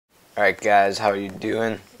Alright guys, how are you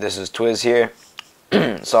doing? This is Twiz here.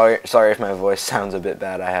 sorry if my voice sounds a bit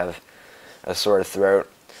bad. I have a sore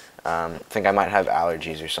throat. I think I might have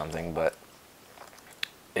allergies or something, but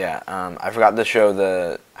yeah, I forgot to show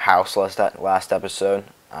the house last episode.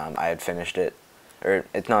 I had finished it, or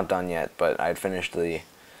it's not done yet, but I had finished the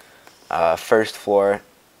first floor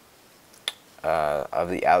of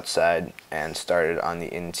the outside and started on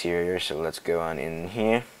the interior. So let's go on in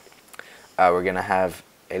here. We're gonna have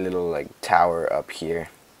a little like tower up here,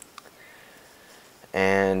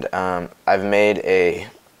 and I've made a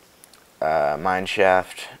mine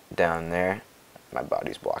shaft down there. My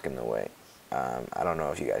body's blocking the way. I don't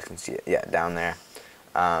know if you guys can see it. Yeah, down there.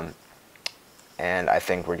 And I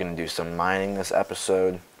think we're gonna do some mining this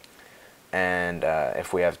episode, and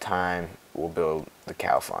if we have time, we'll build the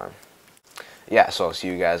cow farm. Yeah, so I'll see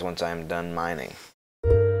you guys once I'm done mining.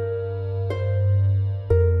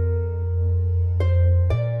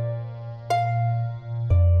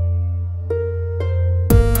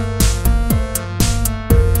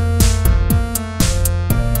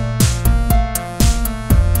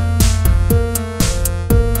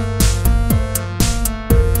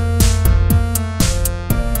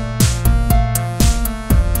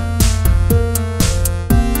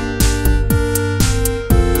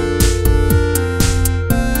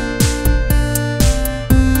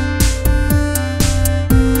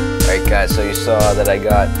 Guys, so you saw that I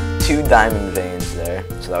got 2 diamond veins there,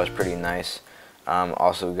 so that was pretty nice.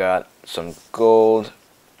 Also got some gold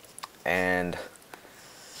and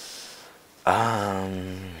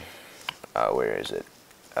where is it?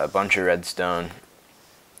 A bunch of redstone,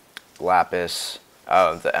 lapis.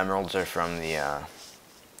 Oh, the emeralds are from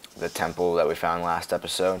the temple that we found last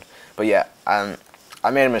episode. But yeah, I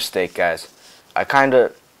made a mistake, guys.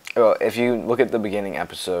 Well, if you look at the beginning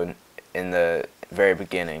episode, in the very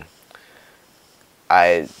beginning,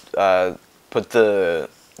 I put the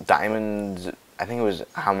diamonds, I think it was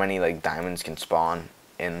how many like diamonds can spawn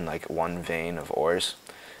in like one vein of ores,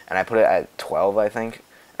 and I put it at 12, I think,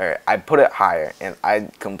 or I put it higher, and I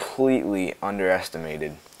completely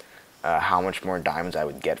underestimated how much more diamonds I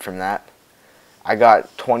would get from that. I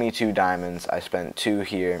got 22 diamonds. I spent 2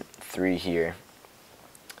 here, 3 here,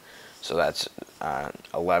 so that's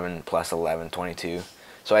 11 plus 11, 22.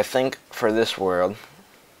 So I think for this world,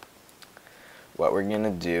 what we're going to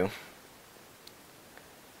do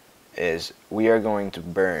is we are going to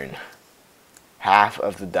burn half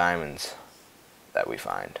of the diamonds that we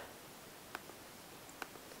find.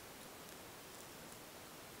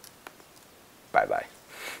 Bye-bye.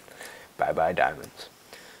 Bye-bye diamonds.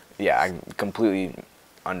 Yeah, I completely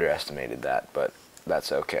underestimated that, but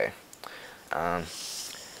that's okay.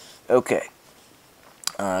 Okay.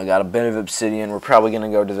 Got a bit of obsidian. We're probably going to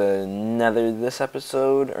go to the nether this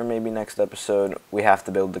episode, or maybe next episode. We have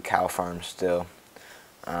to build the cow farm still.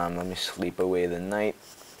 Let me sleep away the night.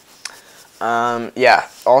 Yeah,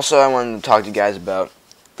 also I wanted to talk to you guys about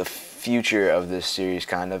the future of this series,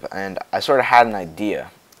 kind of, and I sort of had an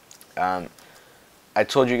idea. I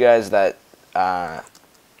told you guys that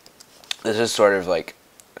this is sort of like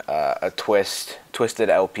a twisted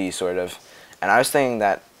LP, sort of, and I was thinking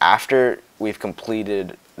that after we've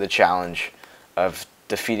completed the challenge of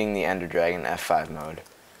defeating the Enderdragon F5 mode,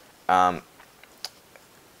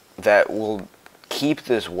 that we'll keep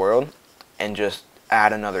this world and just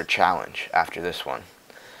add another challenge after this one.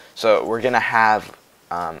 So we're gonna have,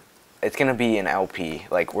 it's gonna be an LP.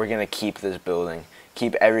 Like, we're gonna keep this building,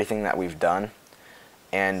 keep everything that we've done,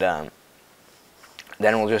 and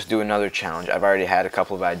then we'll just do another challenge. I've already had a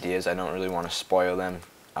couple of ideas. I don't really want to spoil them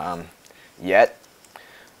yet.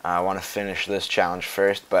 I want to finish this challenge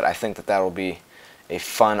first, but I think that that'll be a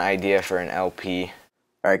fun idea for an LP.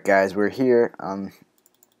 Alright guys, we're here on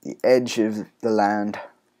the edge of the land,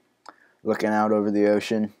 looking out over the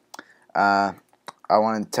ocean. I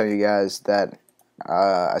wanted to tell you guys that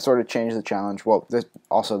I sort of changed the challenge. Well, this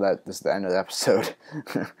is the end of the episode.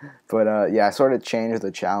 But yeah, I sort of changed the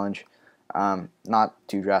challenge. Not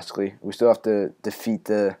too drastically. We still have to defeat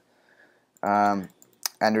the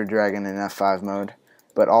Enderdragon in F5 mode.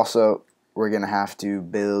 But also, we're going to have to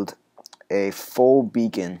build a full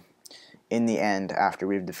beacon in the end after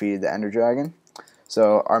we've defeated the Enderdragon.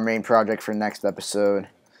 So our main project for next episode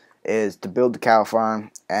is to build the cow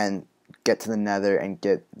farm and get to the nether and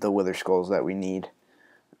get the wither skulls that we need.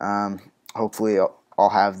 Hopefully I'll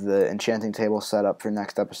have the enchanting table set up for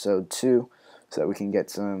next episode too, so that we can get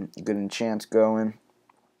some good enchants going.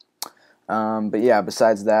 But yeah,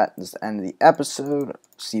 besides that, this is the end of the episode.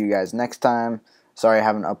 See you guys next time. Sorry I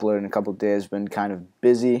haven't uploaded in a couple days, been kind of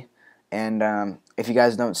busy. And if you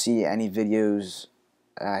guys don't see any videos,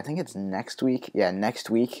 I think it's next week. Yeah, next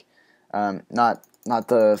week. Not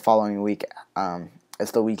the following week.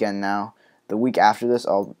 It's the weekend now. The week after this,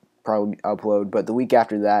 I'll probably upload, but the week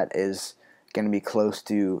after that is going to be close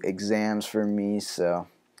to exams for me, so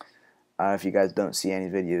if you guys don't see any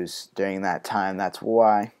videos during that time, that's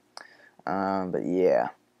why. But yeah,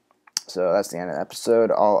 so that's the end of the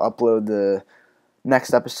episode. I'll upload the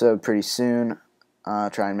next episode pretty soon.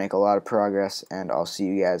 Try and make a lot of progress, and I'll see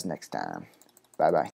you guys next time. Bye bye.